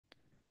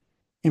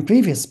In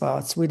previous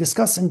parts, we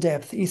discussed in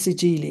depth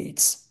ECG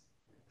leads,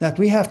 that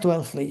we have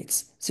 12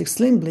 leads, 6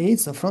 limb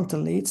leads or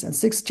frontal leads and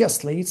 6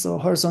 chest leads or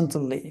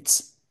horizontal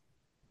leads.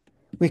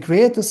 We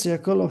create a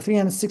circle of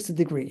 360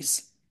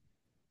 degrees.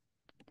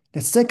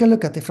 Let's take a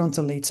look at the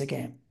frontal leads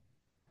again.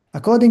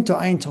 According to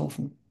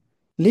Einthoven,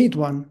 lead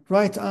 1,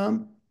 right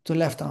arm to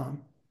left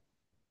arm.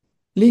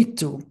 Lead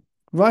 2,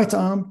 right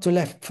arm to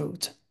left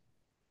foot.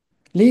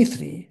 Lead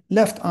 3,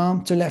 left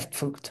arm to left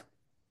foot.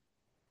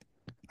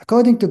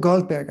 According to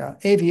Goldberger,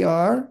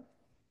 AVR,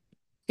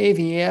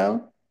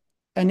 AVL,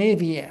 and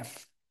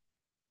AVF.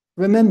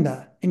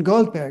 Remember, in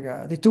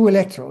Goldberger, the two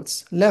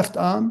electrodes, left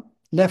arm,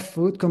 left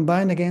foot,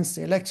 combine against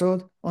the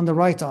electrode on the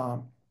right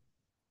arm.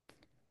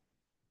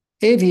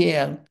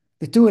 AVL,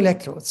 the two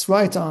electrodes,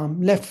 right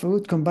arm, left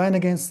foot, combine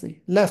against the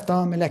left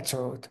arm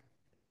electrode.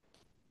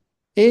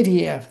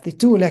 AVF, the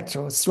two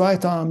electrodes,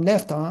 right arm,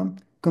 left arm,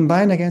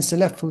 combine against the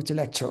left foot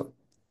electrode.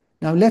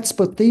 Now let's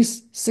put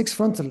these 6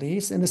 frontal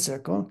leads in the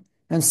circle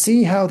and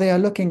see how they are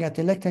looking at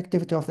the electric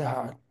activity of the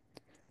heart.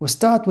 We'll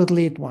start with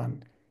lead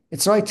 1.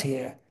 It's right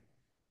here.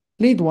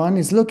 Lead 1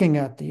 is looking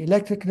at the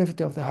electric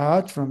activity of the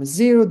heart from a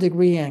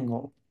 0-degree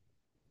angle.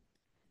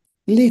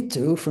 Lead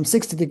 2 from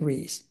 60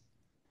 degrees.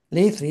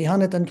 Lead 3,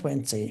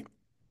 120.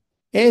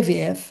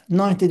 AVF,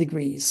 90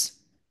 degrees.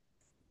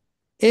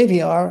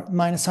 AVR,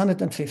 minus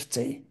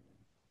 150.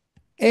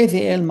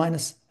 AVL,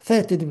 minus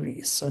 30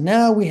 degrees. So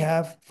now we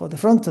have, for the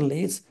frontal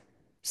leads,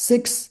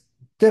 6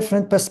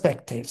 different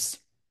perspectives.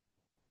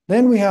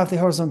 Then we have the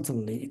horizontal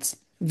leads,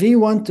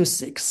 V1 to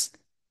 6.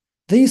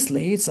 These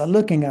leads are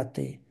looking at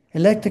the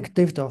electric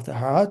activity of the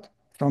heart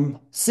from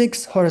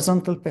 6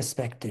 horizontal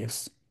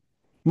perspectives.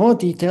 More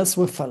details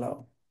will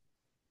follow.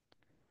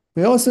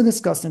 We also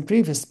discussed in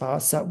previous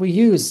parts that we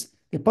use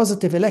the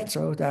positive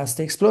electrode as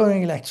the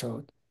exploring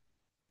electrode.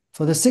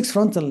 For the 6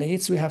 frontal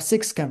leads, we have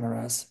 6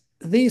 cameras.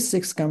 These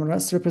 6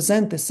 cameras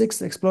represent the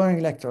 6 exploring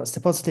electrodes,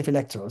 the positive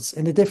electrodes,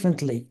 in the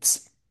different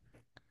leads.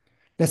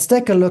 Let's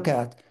take a look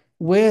at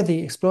where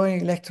the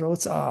exploring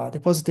electrodes are, the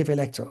positive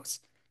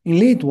electrodes. In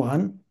lead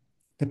 1,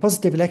 the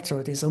positive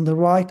electrode is on the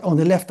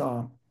left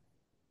arm.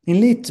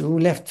 In lead 2,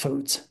 left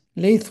foot.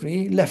 Lead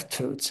 3, left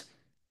foot.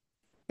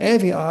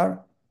 AVR,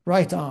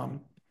 right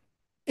arm.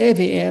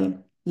 AVL,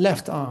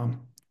 left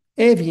arm.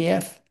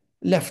 AVF,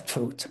 left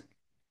foot.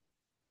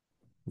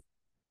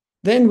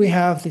 Then we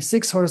have the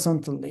 6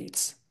 horizontal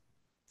leads.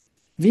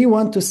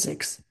 V1 to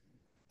 6.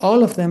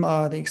 All of them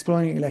are the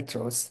exploring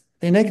electrodes.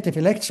 The negative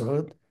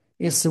electrode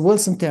is the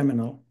Wilson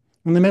terminal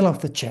in the middle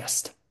of the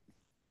chest.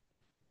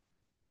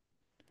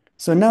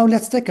 So now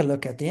let's take a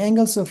look at the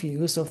angles of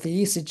use of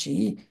the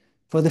ECG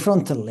for the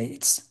frontal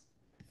leads.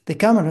 The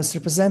cameras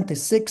represent the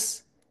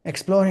 6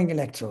 exploring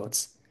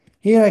electrodes.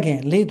 Here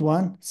again, lead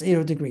 1,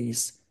 0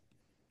 degrees.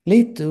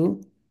 Lead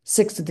 2,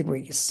 60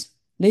 degrees.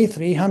 Lead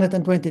 3,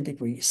 120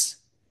 degrees.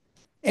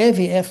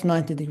 AVF,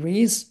 90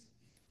 degrees.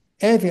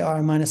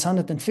 AVR, minus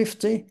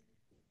 150.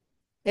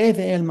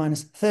 AVL,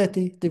 minus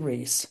 30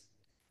 degrees.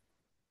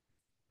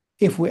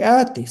 If we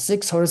add the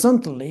 6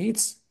 horizontal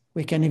leads,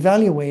 we can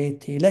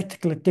evaluate the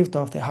electrical activity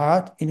of the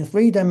heart in a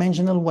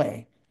 3-dimensional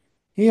way.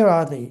 Here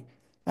are the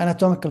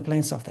anatomical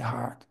planes of the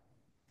heart.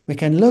 We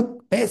can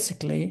look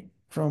basically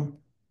from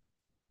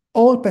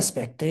all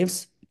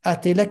perspectives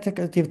at the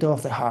electrical activity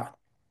of the heart.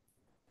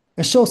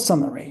 A short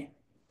summary.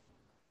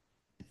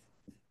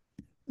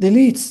 The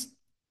leads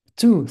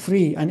 2,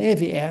 3, and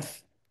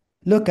AVF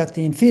look at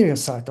the inferior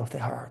side of the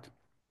heart.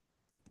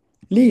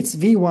 Leads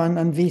V1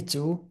 and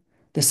V2,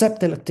 the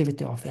septal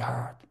activity of the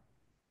heart.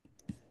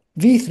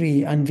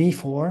 V3 and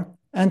V4,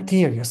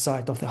 anterior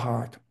side of the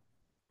heart.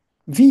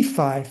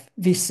 V5,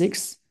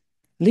 V6,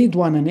 lead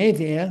 1 and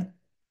AVL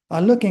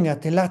are looking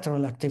at the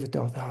lateral activity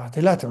of the heart,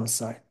 the lateral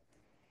side.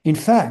 In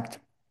fact,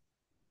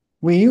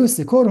 we use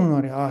the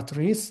coronary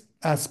arteries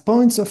as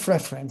points of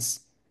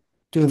reference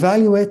to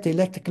evaluate the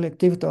electrical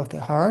activity of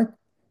the heart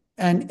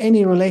and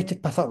any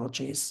related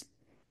pathologies.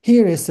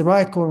 Here is the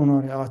right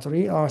coronary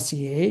artery,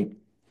 RCA.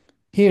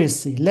 Here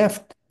is the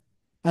left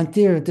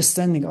anterior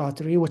descending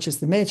artery, which is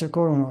the major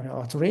coronary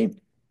artery.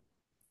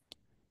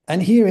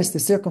 And here is the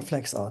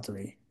circumflex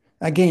artery.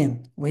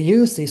 Again, we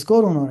use these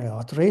coronary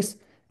arteries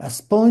as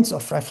points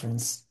of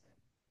reference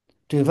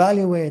to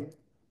evaluate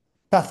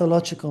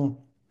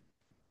pathological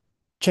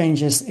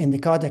changes in the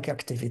cardiac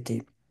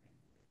activity.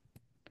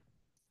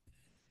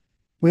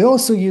 We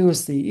also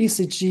use the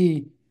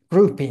ECG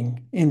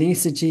grouping in the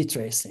ECG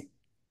tracing.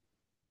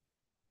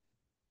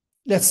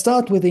 Let's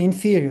start with the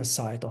inferior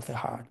side of the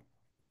heart.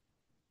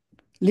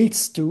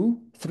 Leads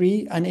 2,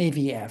 3, and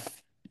AVF.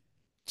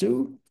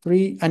 2,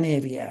 3, and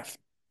AVF.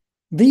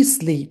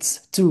 These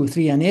leads, 2,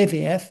 3, and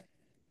AVF,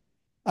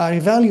 are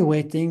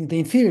evaluating the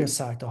inferior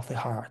side of the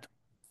heart.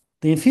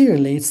 The inferior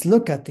leads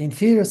look at the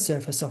inferior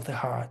surface of the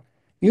heart.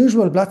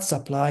 Usual blood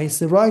supply is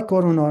the right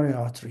coronary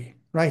artery,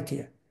 right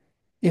here.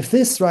 If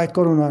this right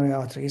coronary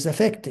artery is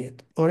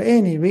affected, or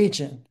any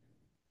region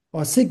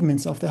or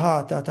segments of the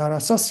heart that are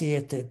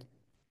associated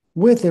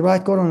with the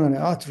right coronary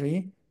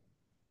artery,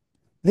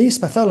 these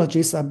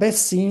pathologies are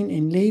best seen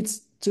in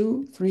leads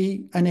 2,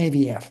 3, and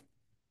AVF.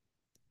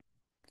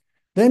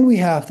 Then we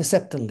have the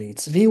septal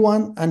leads,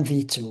 V1 and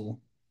V2.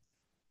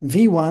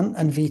 V1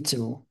 and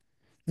V2.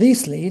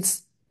 These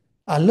leads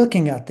are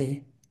looking at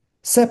the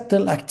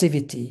septal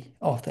activity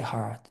of the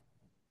heart,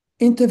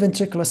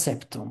 interventricular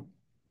septum.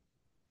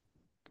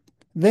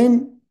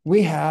 Then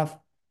we have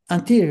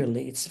anterior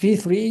leads,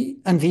 V3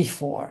 and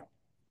V4.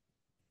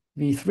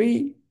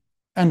 V3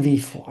 and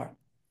V4.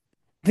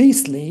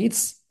 These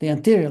leads, the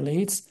anterior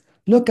leads,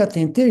 look at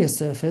the anterior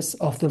surface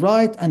of the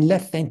right and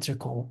left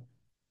ventricle.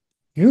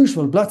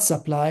 Usual blood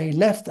supply,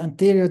 left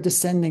anterior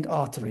descending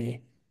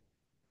artery.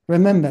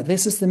 Remember,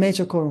 this is the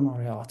major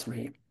coronary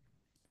artery.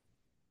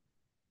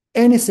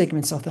 Any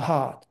segments of the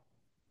heart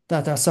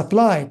that are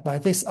supplied by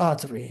this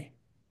artery,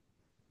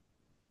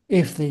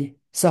 if the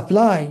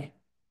supply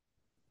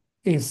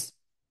is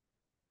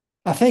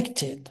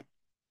affected,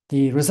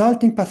 the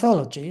resulting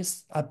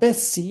pathologies are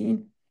best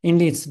seen in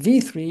leads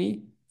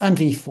V3 and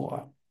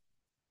V4.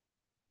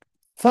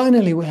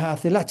 Finally, we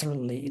have the lateral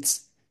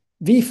leads,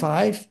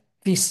 V5,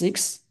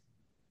 V6,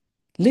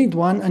 lead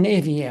 1 and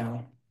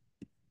AVL.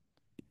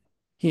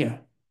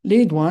 Here,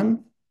 lead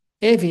 1,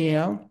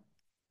 AVL,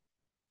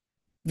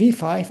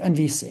 V5 and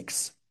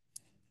V6.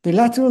 The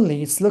lateral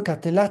leads look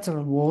at the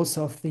lateral walls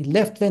of the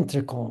left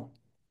ventricle.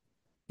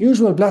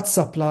 Usual blood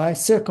supply,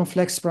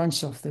 circumflex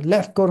branch of the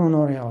left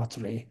coronary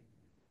artery.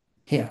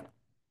 Here.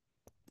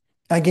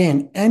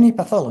 Again, any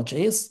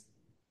pathologies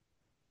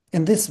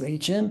in this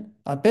region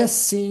are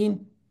best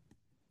seen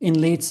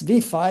in leads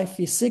V5,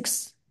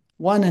 V6,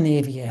 1 and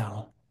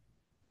AVL.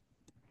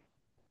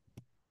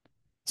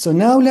 So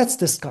now let's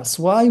discuss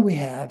why we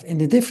have in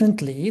the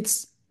different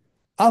leads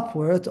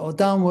upward or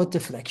downward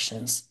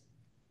deflections.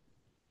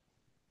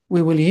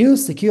 We will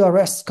use the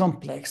QRS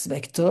complex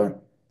vector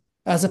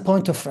as a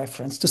point of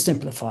reference to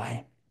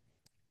simplify.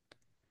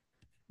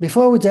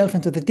 Before we delve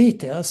into the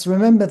details,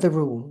 remember the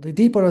rule, the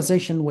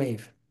depolarisation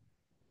wave.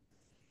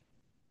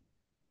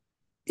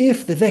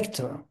 If the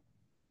vector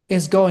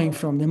is going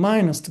from the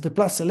minus to the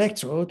plus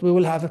electrode, we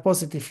will have a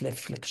positive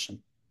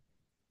deflection.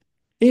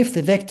 If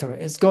the vector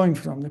is going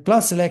from the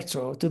plus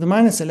electrode to the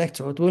minus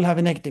electrode, we will have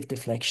a negative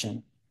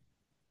deflection.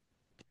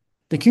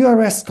 The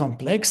QRS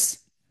complex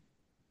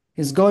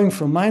is going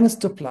from minus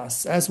to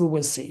plus, as we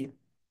will see.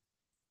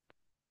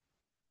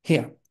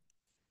 Here,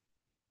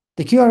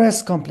 the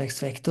QRS complex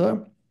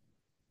vector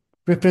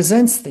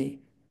represents the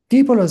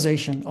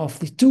depolarization of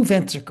the two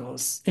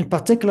ventricles, in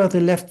particular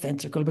the left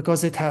ventricle,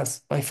 because it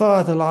has by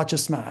far the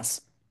largest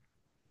mass.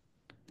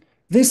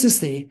 This is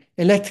the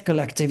electrical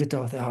activity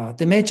of the heart,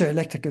 the major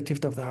electrical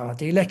activity of the heart,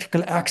 the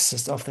electrical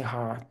axis of the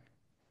heart.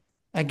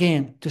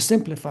 Again, to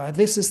simplify,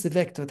 this is the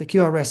vector, the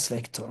QRS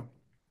vector.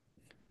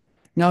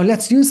 Now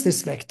let's use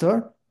this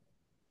vector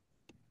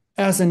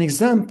as an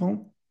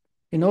example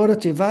in order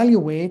to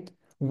evaluate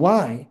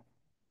why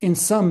in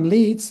some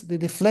leads the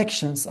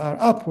deflections are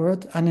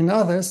upward and in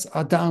others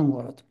are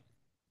downward.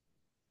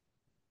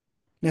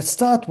 Let's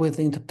start with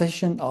the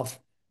interpretation of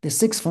the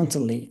 6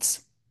 frontal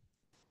leads.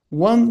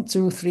 1,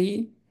 2,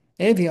 3,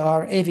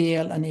 AVR,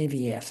 AVL, and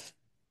AVF.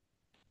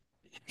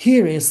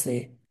 Here is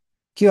the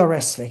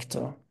QRS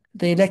vector,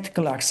 the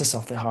electrical axis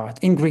of the heart,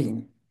 in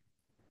green.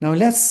 Now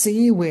let's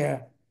see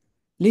where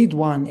lead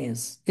 1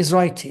 is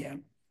right here.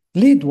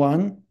 Lead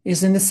 1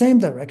 is in the same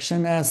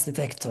direction as the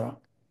vector,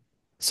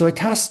 so it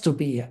has to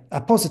be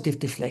a positive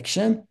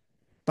deflection,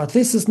 but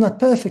this is not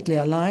perfectly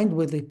aligned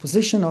with the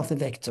position of the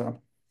vector.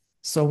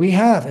 So we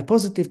have a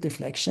positive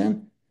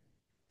deflection,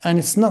 and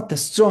it's not a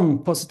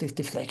strong positive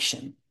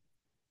deflection.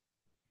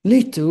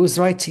 Lead 2 is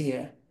right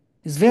here.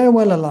 It's very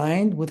well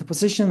aligned with the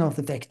position of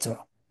the vector.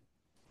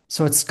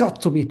 So it's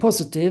got to be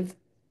positive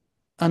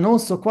and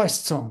also quite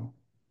strong.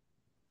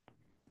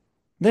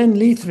 Then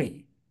lead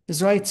 3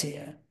 is right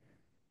here.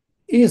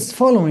 Is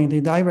following the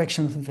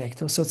direction of the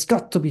vector, so it's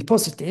got to be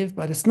positive,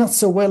 but it's not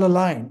so well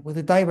aligned with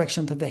the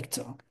direction of the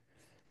vector.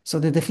 So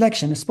the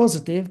deflection is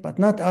positive, but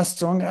not as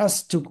strong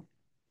as 2.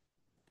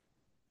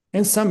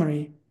 In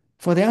summary,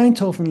 for the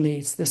Eindhoven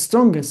leads, the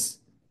strongest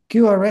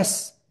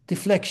QRS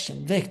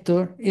deflection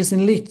vector is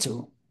in lead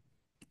 2.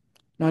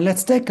 Now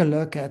let's take a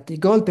look at the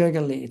Goldberger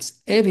leads,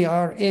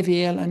 AVR,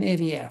 AVL, and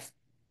AVF.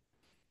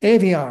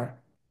 AVR,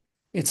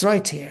 it's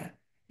right here.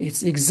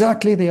 It's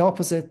exactly the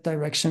opposite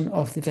direction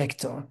of the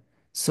vector.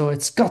 So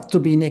it's got to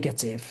be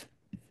negative,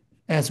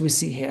 as we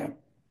see here.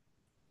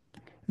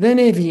 Then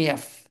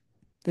AVF,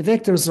 the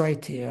vector is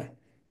right here,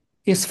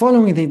 is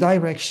following the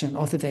direction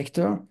of the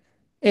vector.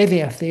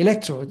 AVF, the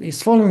electrode,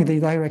 is following the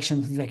direction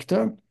of the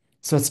vector.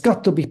 So it's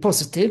got to be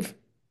positive,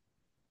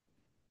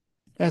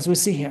 as we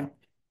see here.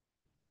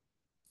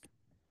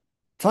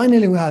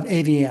 Finally, we have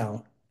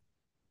AVL.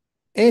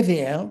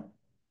 AVL,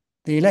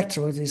 the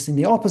electrode, is in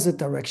the opposite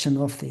direction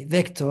of the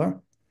vector.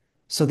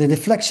 So the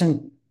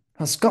deflection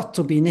has got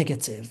to be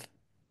negative.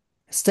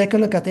 Let's take a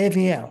look at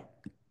AVL.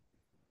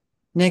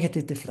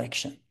 Negative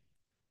deflection.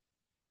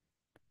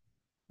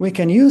 We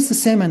can use the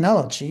same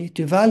analogy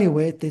to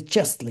evaluate the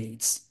chest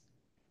leads.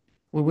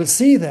 We will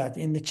see that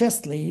in the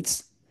chest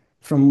leads,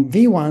 from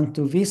V1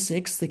 to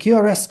V6, the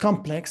QRS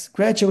complex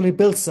gradually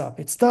builds up.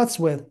 It starts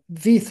with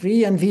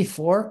V3 and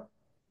V4,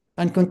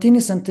 and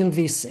continues until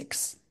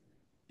V6.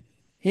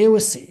 Here we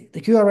see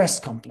the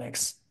QRS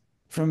complex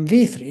from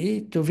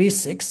V3 to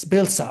V6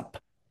 builds up,